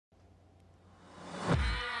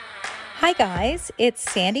Hi guys, it's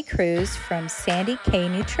Sandy Cruz from Sandy K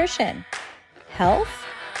Nutrition, health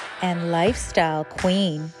and lifestyle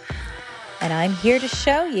queen. And I'm here to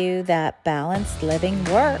show you that balanced living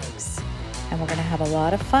works. And we're going to have a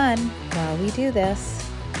lot of fun while we do this.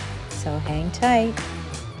 So hang tight.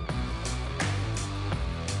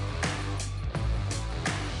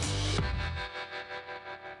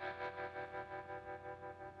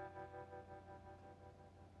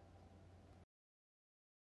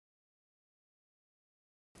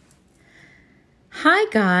 Hi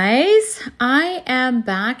guys, I am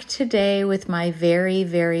back today with my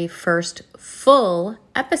very first full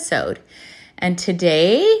episode. And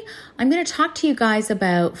today I'm going to talk to you guys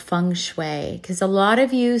about Feng Shui because a lot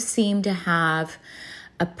of you seem to have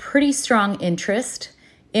a pretty strong interest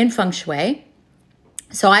in Feng Shui.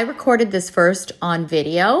 So I recorded this first on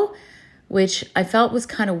video, which I felt was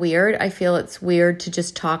kind of weird. I feel it's weird to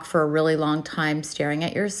just talk for a really long time staring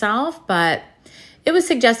at yourself, but it was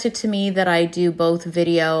suggested to me that I do both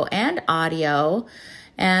video and audio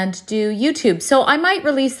and do YouTube. So I might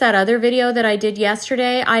release that other video that I did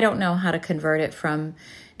yesterday. I don't know how to convert it from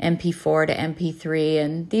MP4 to MP3.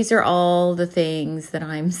 And these are all the things that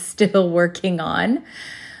I'm still working on.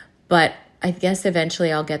 But I guess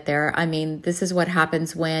eventually I'll get there. I mean, this is what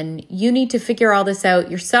happens when you need to figure all this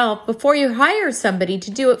out yourself before you hire somebody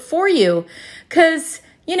to do it for you. Because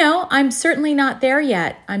I'm certainly not there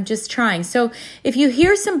yet. I'm just trying. So if you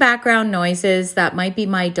hear some background noises, that might be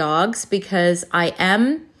my dogs because I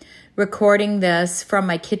am recording this from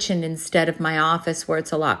my kitchen instead of my office where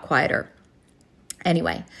it's a lot quieter.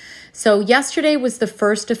 Anyway, so yesterday was the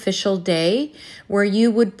first official day where you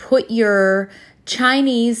would put your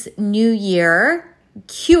Chinese New Year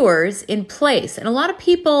cures in place. And a lot of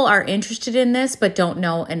people are interested in this but don't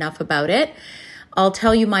know enough about it. I'll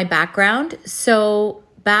tell you my background. So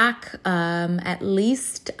back at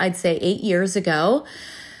least, I'd say 8 years ago,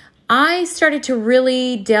 I started to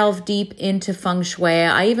really delve deep into Feng Shui.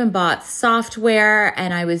 I even bought software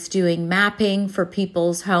and I was doing mapping for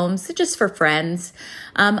people's homes, just for friends.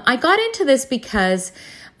 I got into this because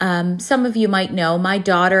some of you might know my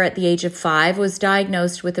daughter at the age of 5 was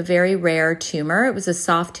diagnosed with a very rare tumor. It was a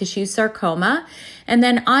soft tissue sarcoma. And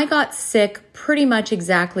then I got sick pretty much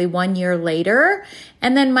exactly 1 year later.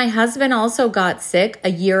 And then my husband also got sick a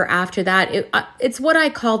year after that. It's what I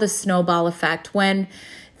call the snowball effect, when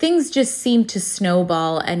things just seem to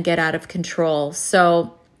snowball and get out of control.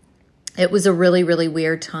 So it was a really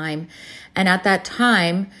weird time. And at that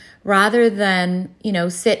time, rather than,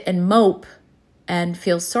 sit and mope and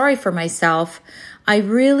feel sorry for myself, I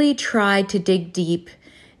really tried to dig deep.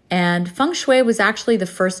 And Feng Shui was actually the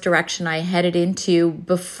first direction I headed into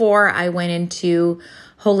before I went into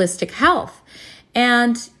holistic health.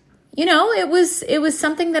 And, it was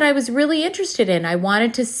something that I was really interested in. I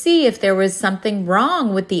wanted to see if there was something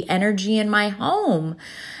wrong with the energy in my home.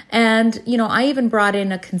 And, I even brought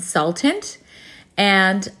in a consultant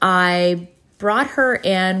and I brought her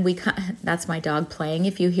in. That's my dog playing.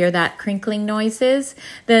 If you hear that crinkling noise, and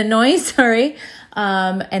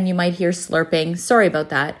you might hear slurping. Sorry about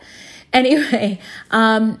that. Anyway,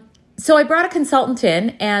 so I brought a consultant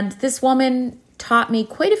in and this woman taught me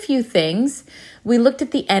quite a few things. We looked at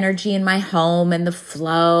the energy in my home and the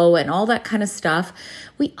flow and all that kind of stuff.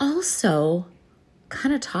 We also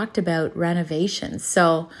kind of talked about renovations.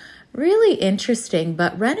 So really interesting,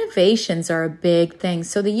 but renovations are a big thing.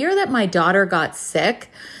 So the year that my daughter got sick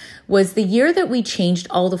was the year that we changed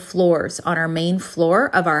all the floors on our main floor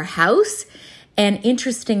of our house. And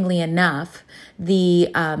interestingly enough,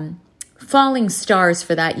 the falling stars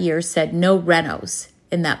for that year said no renos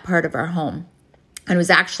in that part of our home. And it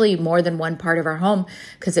was actually more than one part of our home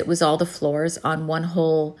because it was all the floors on one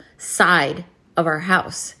whole side of our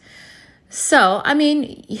house. So,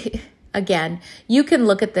 again, you can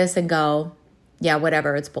look at this and go, yeah,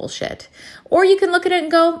 whatever, it's bullshit. Or you can look at it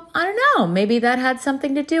and go, I don't know, maybe that had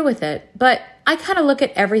something to do with it. But I kind of look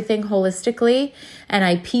at everything holistically and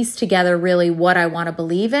I piece together really what I want to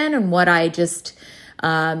believe in and what I just,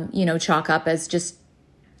 chalk up as just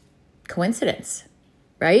coincidence,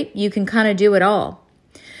 right? You can kind of do it all.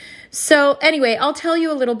 So anyway, I'll tell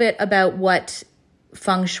you a little bit about what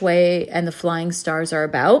Feng Shui and the flying stars are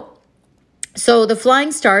about. So the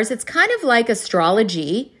flying stars, it's kind of like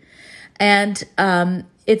astrology, and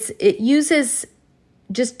it uses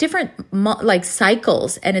just different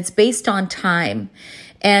cycles, and it's based on time.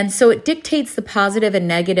 And so it dictates the positive and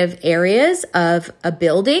negative areas of a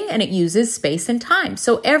building, and it uses space and time.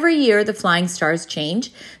 So every year the flying stars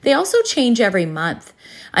change. They also change every month.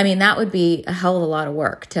 I mean, that would be a hell of a lot of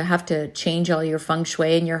work to have to change all your feng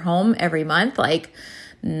shui in your home every month. Like,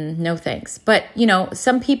 No thanks. But,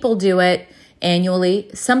 some people do it annually.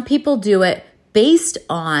 Some people do it based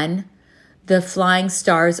on the flying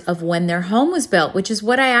stars of when their home was built, which is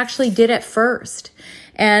what I actually did at first.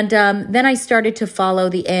 And then I started to follow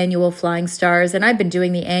the annual flying stars, and I've been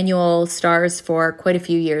doing the annual stars for quite a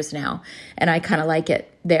few years now, and I kind of like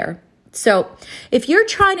it there. So if you're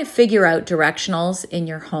trying to figure out directionals in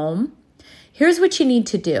your home, here's what you need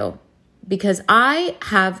to do, because I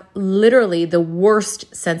have literally the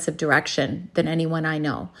worst sense of direction than anyone I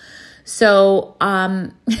know. So,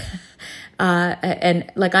 and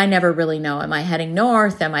like, I never really know. Am I heading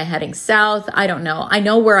north? Am I heading south? I don't know. I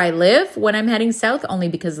know where I live when I'm heading south only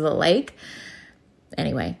because of the lake.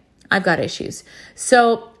 Anyway, I've got issues.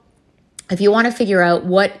 So if you want to figure out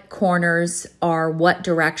what corners are what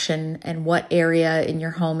direction and what area in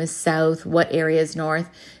your home is south, what area is north,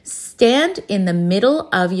 stand in the middle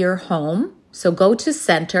of your home. So go to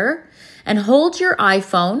center and hold your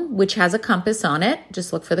iPhone, which has a compass on it.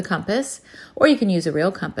 Just look for the compass, or you can use a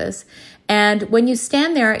real compass. And when you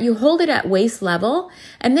stand there, you hold it at waist level,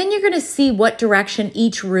 and then you're going to see what direction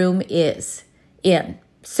each room is in.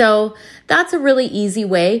 So that's a really easy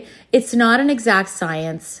way. It's not an exact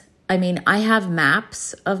science. I mean, I have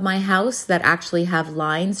maps of my house that actually have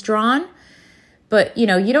lines drawn, but you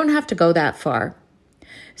don't have to go that far.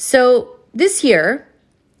 So this year,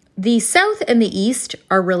 the south and the east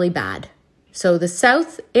are really bad. So the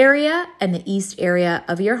south area and the east area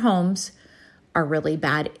of your homes are really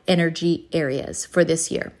bad energy areas for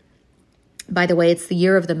this year. By the way, it's the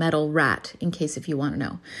year of the metal rat, in case if you want to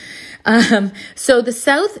know. So the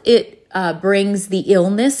south, it brings the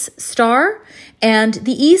illness star, and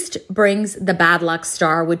the east brings the bad luck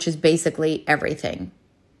star, which is basically everything.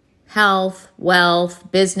 Health,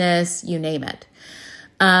 wealth, business, you name it.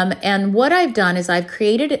 And what I've done is I've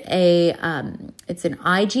created it's an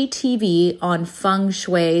IGTV on Feng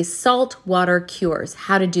Shui saltwater cures,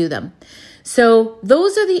 how to do them. So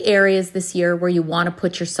those are the areas this year where you want to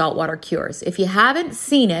put your saltwater cures. If you haven't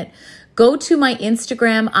seen it, go to my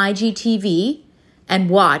Instagram IGTV and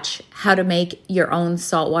watch how to make your own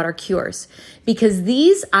saltwater cures. Because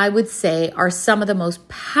these, I would say, are some of the most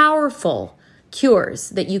powerful cures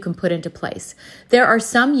that you can put into place. There are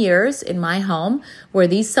some years in my home where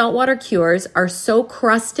these saltwater cures are so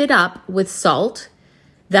crusted up with salt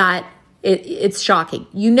that it's shocking.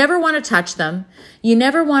 You never want to touch them. You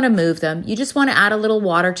never want to move them. You just want to add a little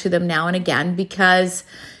water to them now and again because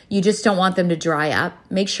you just don't want them to dry up.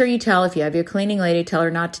 Make sure you tell, if you have your cleaning lady, tell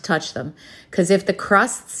her not to touch them. Because if the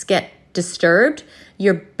crusts get disturbed,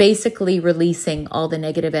 you're basically releasing all the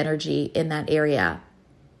negative energy in that area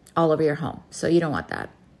all over your home. So you don't want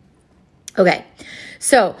that. Okay,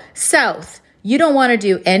 so south, you don't want to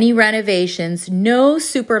do any renovations, no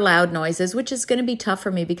super loud noises, which is going to be tough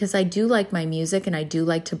for me because I do like my music and I do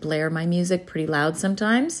like to blare my music pretty loud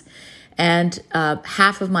sometimes. And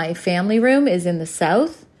half of my family room is in the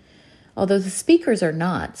south, although the speakers are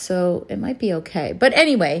not, so it might be okay. But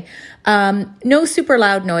anyway, no super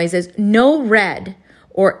loud noises, no red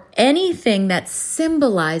or anything that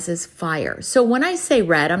symbolizes fire. So when I say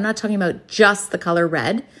red, I'm not talking about just the color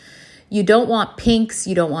red. You don't want pinks,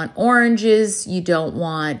 you don't want oranges, you don't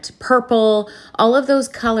want purple. All of those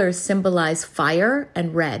colors symbolize fire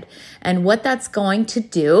and red. And what that's going to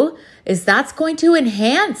do is that's going to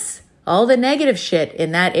enhance all the negative shit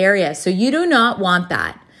in that area. So you do not want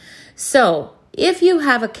that. So if you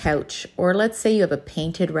have a couch, or let's say you have a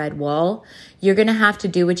painted red wall, you're going to have to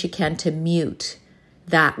do what you can to mute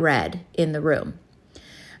that red in the room.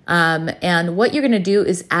 And what you're going to do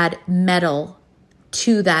is add metal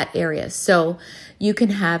to that area. So you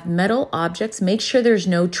can have metal objects. Make sure there's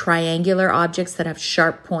no triangular objects that have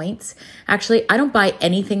sharp points. Actually, I don't buy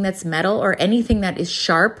anything that's metal or anything that is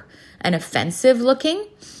sharp and offensive looking.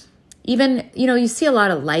 Even, you see a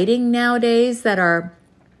lot of lighting nowadays that are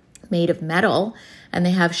made of metal and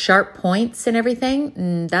they have sharp points and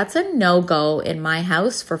everything. That's a no-go in my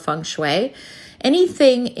house for feng shui.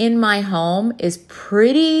 Anything in my home is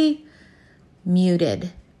pretty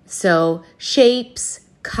muted. So shapes,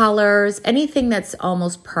 colors, anything that's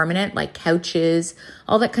almost permanent, like couches,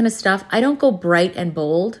 all that kind of stuff. I don't go bright and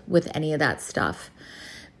bold with any of that stuff.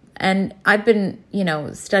 And I've been,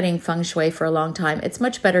 studying feng shui for a long time. It's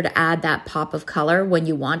much better to add that pop of color when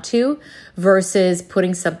you want to versus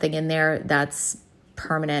putting something in there that's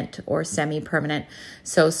permanent or semi-permanent.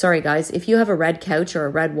 So sorry, guys, if you have a red couch or a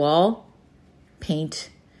red wall, paint,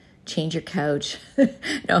 change your couch.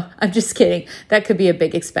 No, I'm just kidding. That could be a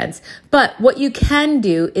big expense. But what you can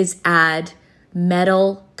do is add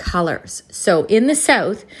metal colors. So in the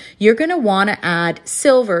south, you're going to want to add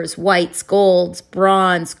silvers, whites, golds,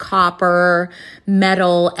 bronze, copper,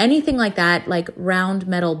 metal, anything like that, like round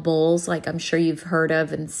metal bowls, like I'm sure you've heard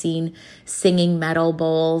of and seen singing metal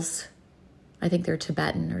bowls. I think they're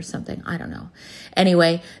Tibetan or something. I don't know.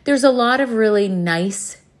 Anyway, there's a lot of really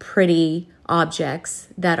nice, pretty objects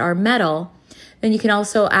that are metal. Then you can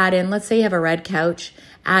also add in, let's say you have a red couch,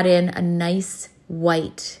 add in a nice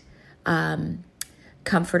white throw.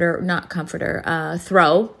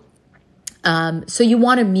 So you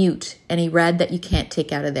want to mute any red that you can't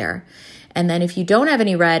take out of there. And then if you don't have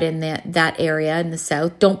any red in that area in the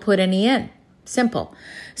south, don't put any in. Simple.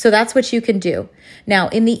 So that's what you can do. Now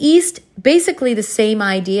in the east, basically the same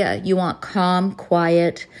idea. You want calm,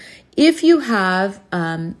 quiet. If you have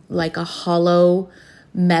like a hollow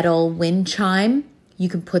metal wind chime, you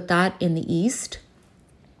can put that in the east.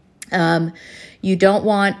 You don't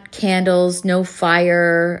want candles, no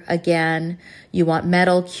fire again. You want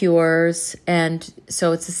metal cures. And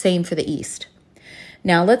so it's the same for the east.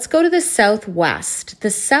 Now let's go to the southwest. The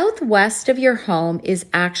southwest of your home is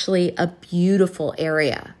actually a beautiful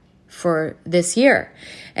area for this year.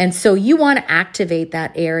 And so you want to activate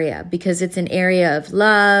that area because it's an area of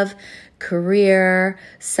love, career,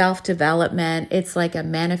 self-development. It's like a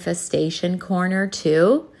manifestation corner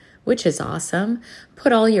too, which is awesome.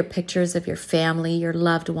 Put all your pictures of your family, your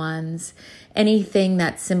loved ones, anything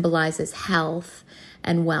that symbolizes health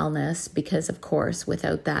and wellness, because of course,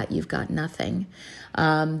 without that, you've got nothing.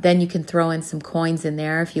 Then you can throw in some coins in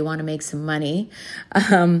there if you want to make some money.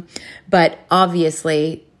 But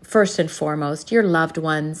obviously, first and foremost, your loved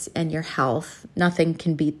ones and your health. Nothing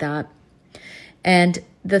can beat that. And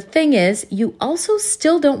the thing is, you also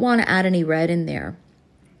still don't want to add any red in there.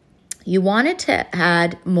 You wanted to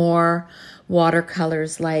add more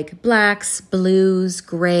watercolors like blacks, blues,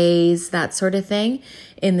 grays, that sort of thing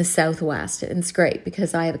in the southwest. And it's great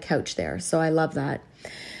because I have a couch there, so I love that.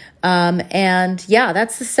 And yeah,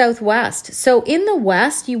 that's the southwest. So in the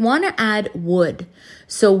west, you want to add wood.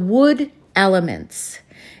 So wood elements.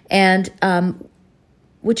 And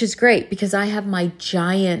which is great because I have my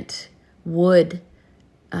giant wood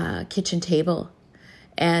kitchen table.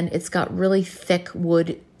 And it's got really thick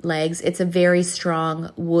wood legs. It's a very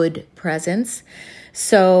strong wood presence.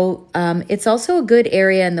 So it's also a good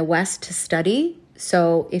area in the west to study.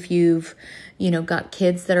 So if you've got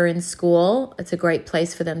kids that are in school, it's a great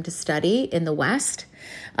place for them to study in the west.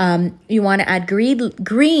 You want to add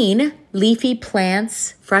green leafy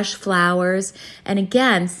plants, fresh flowers. And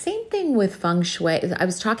again, same thing with Feng Shui. I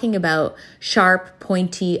was talking about sharp,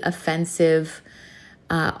 pointy, offensive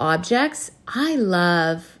objects. I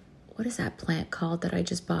love, what is that plant called that I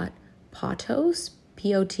just bought? Pothos?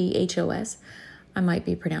 Pothos. I might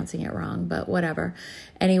be pronouncing it wrong, but whatever.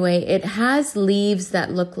 Anyway, it has leaves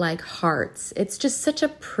that look like hearts. It's just such a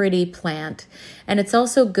pretty plant. And it's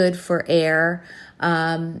also good for air.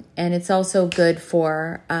 And it's also good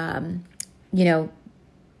for,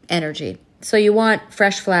 energy. So you want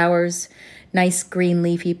fresh flowers, nice green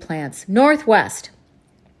leafy plants. Northwest.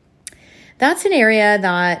 That's an area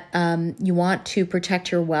that you want to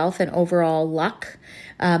protect your wealth and overall luck,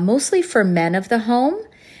 mostly for men of the home.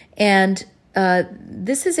 And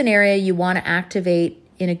this is an area you want to activate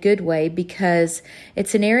in a good way because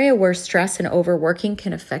it's an area where stress and overworking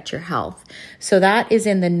can affect your health. So that is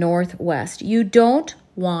in the northwest. You don't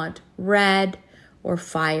want red or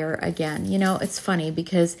fire again. It's funny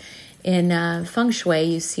because in Feng Shui,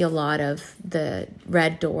 you see a lot of the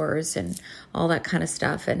red doors and all that kind of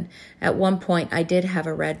stuff. And at one point, I did have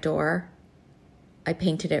a red door. I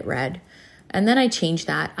painted it red. And then I changed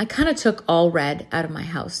that. I kind of took all red out of my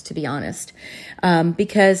house, to be honest,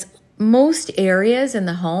 because most areas in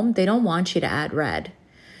the home, they don't want you to add red.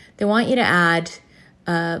 They want you to add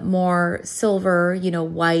more silver,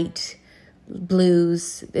 white,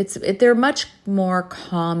 blues. They're much more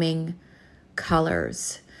calming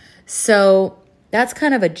colors. So that's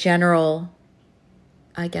kind of a general,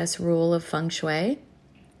 I guess, rule of Feng Shui.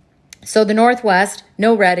 So the northwest,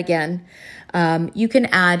 no red again. You can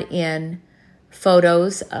add in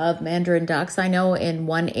photos of mandarin ducks. I know in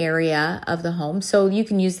one area of the home, so you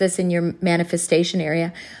can use this in your manifestation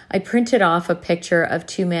area. I printed off a picture of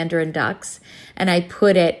 2 mandarin ducks and I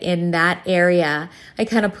put it in that area. I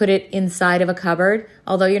kind of put it inside of a cupboard,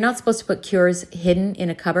 although you're not supposed to put cures hidden in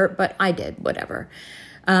a cupboard, but I did, whatever.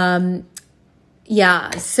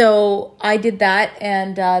 So I did that,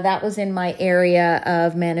 and that was in my area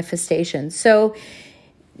of manifestation. So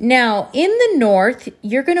now in the north,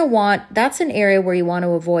 you're going to that's an area where you want to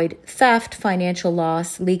avoid theft, financial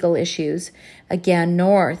loss, legal issues. Again,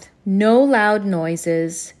 north, no loud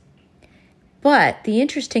noises, But the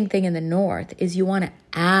interesting thing in the north is you want to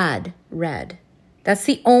add red. That's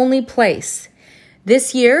the only place.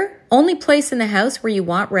 This year, only place in the house where you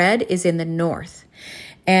want red is in the north.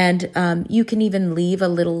 And you can even leave a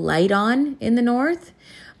little light on in the north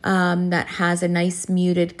that has a nice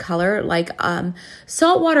muted color, like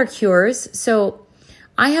saltwater cures. So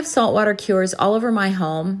I have saltwater cures all over my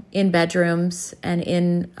home, in bedrooms and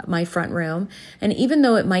in my front room. And even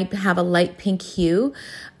though it might have a light pink hue,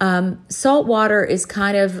 salt water is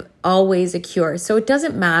kind of always a cure. So it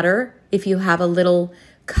doesn't matter if you have a little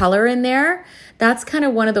color in there. That's kind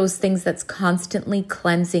of one of those things that's constantly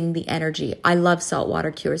cleansing the energy. I love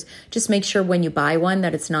saltwater cures. Just make sure when you buy one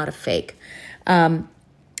that it's not a fake.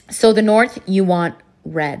 So the north, you want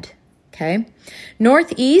red, okay?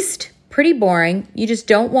 Northeast, pretty boring. You just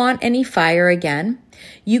don't want any fire again.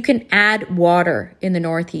 You can add water in the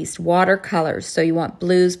northeast, water colors. So you want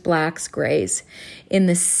blues, blacks, grays. In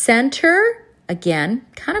the center, again,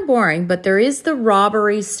 kind of boring, but there is the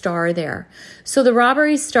robbery star there. So the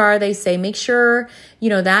robbery star, they say, make sure,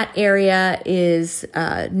 that area is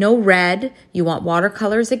no red. You want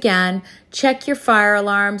watercolors again. Check your fire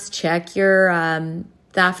alarms, check your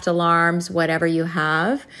theft alarms, whatever you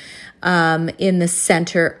have in the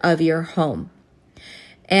center of your home.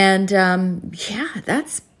 And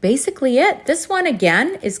that's basically it. This one,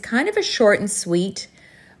 again, is kind of a short and sweet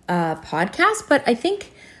podcast, but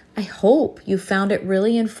I hope you found it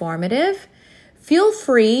really informative. Feel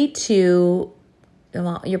free to,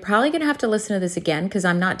 you're probably going to have to listen to this again because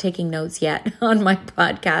I'm not taking notes yet on my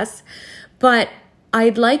podcast, but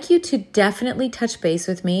I'd like you to definitely touch base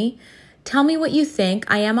with me. Tell me what you think.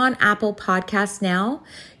 I am on Apple Podcasts now.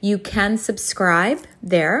 You can subscribe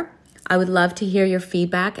there. I would love to hear your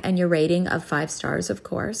feedback and your rating of 5 stars, of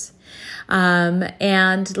course.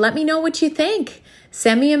 And let me know what you think.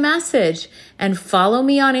 Send me a message and follow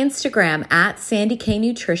me on Instagram at Sandy K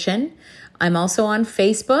Nutrition. I'm also on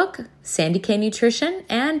Facebook, Sandy K Nutrition,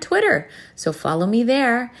 and Twitter. So follow me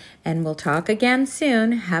there and we'll talk again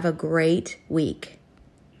soon. Have a great week.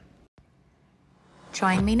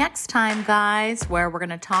 Join me next time, guys, where we're going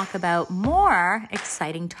to talk about more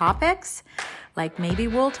exciting topics. Like maybe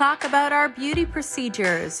we'll talk about our beauty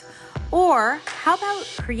procedures, or how about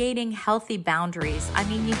creating healthy boundaries? I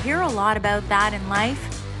mean, you hear a lot about that in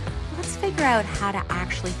life. Let's figure out how to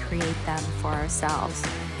actually create them for ourselves.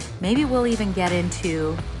 Maybe we'll even get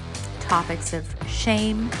into topics of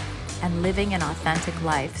shame and living an authentic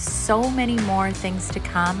life. So many more things to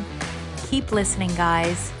come. Keep listening,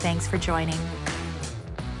 guys. Thanks for joining.